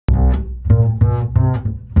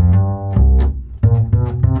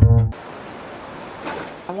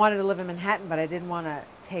wanted to live in Manhattan, but I didn't want to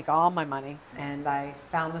take all my money. And I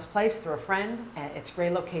found this place through a friend. And it's a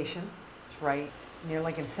great location. It's right near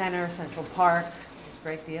Lincoln Center, Central Park. It's a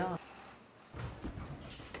great deal.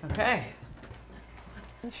 Okay.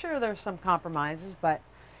 I'm sure there's some compromises, but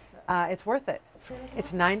it's worth it.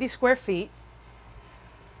 It's 90 square feet.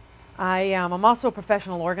 I'm also a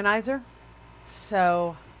professional organizer,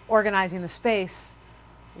 so organizing the space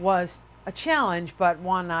was a challenge, but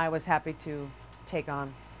one I was happy to take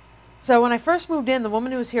on. So when I first moved in, the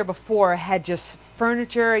woman who was here before had just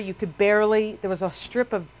furniture. You could barely, there was a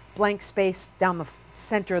strip of blank space down the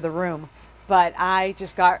center of the room, but I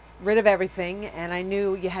just got rid of everything, and I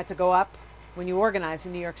knew you had to go up when you organize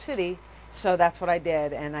in New York City, so that's what I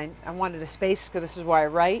did. And I wanted a space because this is where I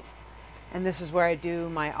write, and this is where I do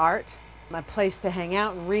my art, my place to hang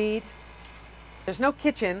out and read. There's no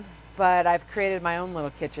kitchen, but I've created my own little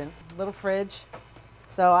kitchen, little fridge.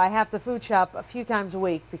 So I have to food shop a few times a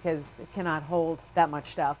week because it cannot hold that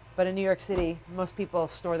much stuff. But in New York City, most people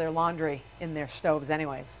store their laundry in their stoves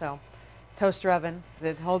anyway. So toaster oven,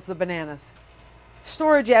 it holds the bananas.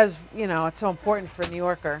 Storage, as you know, it's so important for a New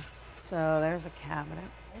Yorker. So there's a cabinet.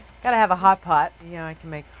 Gotta have a hot pot. You know, I can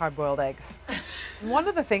make hard-boiled eggs. One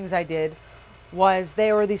of the things I did was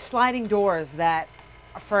there were these sliding doors that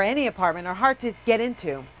for any apartment are hard to get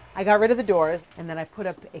into. I got rid of the doors and then I put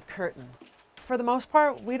up a curtain. For the most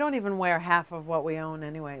part, we don't even wear half of what we own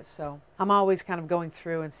anyways, so I'm always kind of going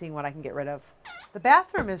through and seeing what I can get rid of. The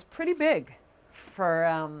bathroom is pretty big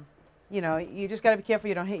for, you know, you just gotta be careful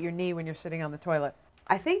you don't hit your knee when you're sitting on the toilet.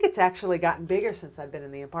 I think it's actually gotten bigger since I've been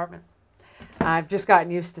in the apartment. I've just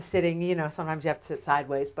gotten used to sitting, you know, sometimes you have to sit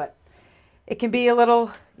sideways, but it can be a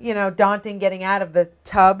little, you know, daunting getting out of the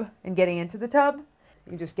tub and getting into the tub.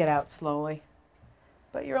 You just get out slowly,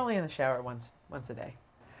 but you're only in the shower once a day.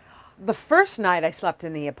 The first night I slept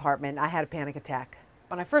in the apartment, I had a panic attack.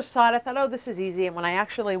 When I first saw it, I thought, oh, this is easy. And when I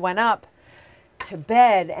actually went up to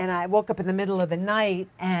bed and I woke up in the middle of the night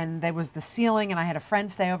and there was the ceiling and I had a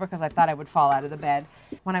friend stay over because I thought I would fall out of the bed.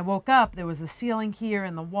 When I woke up, there was the ceiling here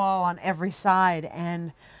and the wall on every side,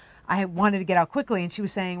 and I wanted to get out quickly, and she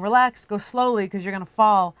was saying, relax, go slowly because you're going to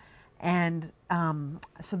fall. And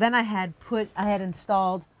so then I had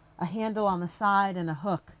installed a handle on the side and a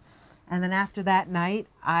hook. And then after that night,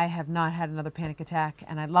 I have not had another panic attack,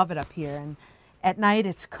 and I love it up here. And at night,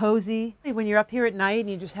 it's cozy. When you're up here at night and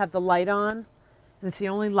you just have the light on, and it's the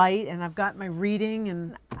only light, and I've got my reading.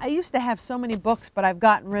 And I used to have so many books, but I've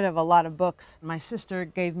gotten rid of a lot of books. My sister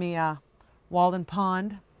gave me a Walden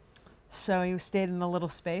Pond, so he stayed in a little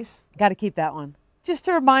space. Got to keep that one. Just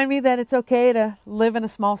to remind me that it's okay to live in a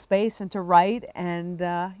small space and to write, and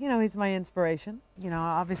you know, he's my inspiration. You know,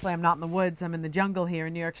 obviously I'm not in the woods, I'm in the jungle here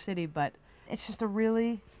in New York City, but it's just a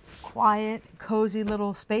really quiet, cozy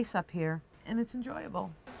little space up here, and it's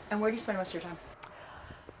enjoyable. And where do you spend most of your time?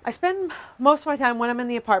 I spend most of my time when I'm in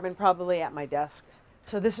the apartment probably at my desk.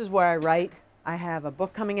 So this is where I write. I have a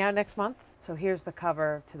book coming out next month, so here's the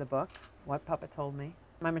cover to the book, What Puppet Told Me.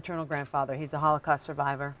 My maternal grandfather, he's a Holocaust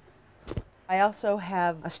survivor. I also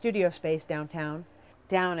have a studio space downtown,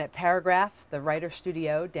 down at Paragraph, the writer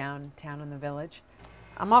studio downtown in the Village.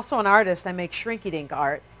 I'm also an artist. I make shrink-ink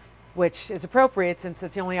art, which is appropriate since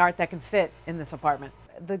it's the only art that can fit in this apartment.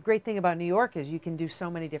 The great thing about New York is you can do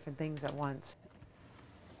so many different things at once.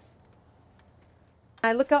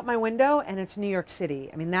 I look out my window and it's New York City.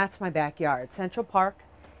 I mean, that's my backyard. Central Park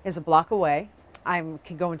is a block away. I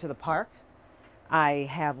can go into the park. I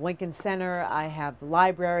have Lincoln Center, I have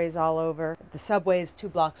libraries all over. The subway is 2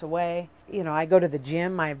 blocks away. You know, I go to the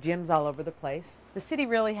gym, I have gyms all over the place. The city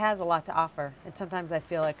really has a lot to offer. And sometimes I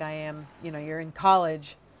feel like I am, you know, you're in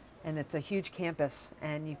college and it's a huge campus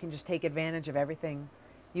and you can just take advantage of everything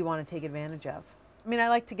you want to take advantage of. I mean, I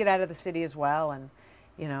like to get out of the city as well and,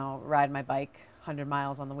 you know, ride my bike 100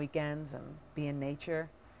 miles on the weekends and be in nature.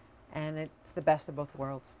 And it's the best of both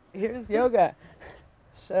worlds. Here's yoga.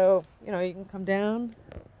 So, you know, you can come down,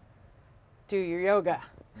 do your yoga.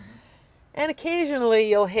 And occasionally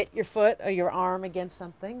you'll hit your foot or your arm against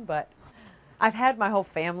something, but I've had my whole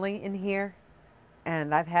family in here,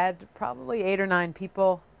 and I've had probably 8 or 9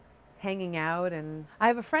 people hanging out. And I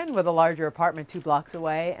have a friend with a larger apartment 2 blocks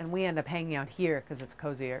away, and we end up hanging out here because it's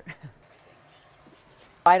cozier.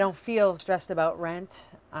 I don't feel stressed about rent.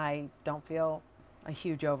 I don't feel a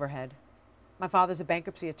huge overhead. My father's a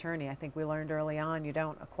bankruptcy attorney. I think we learned early on you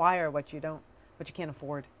don't acquire what you can't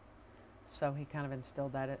afford. So he kind of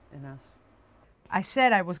instilled that in us. I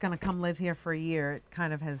said I was going to come live here for a year. It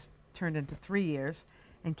kind of has turned into 3 years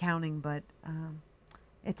and counting, but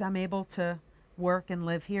I'm able to work and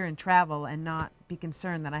live here and travel and not be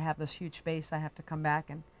concerned that I have this huge space I have to come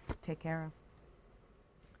back and take care of.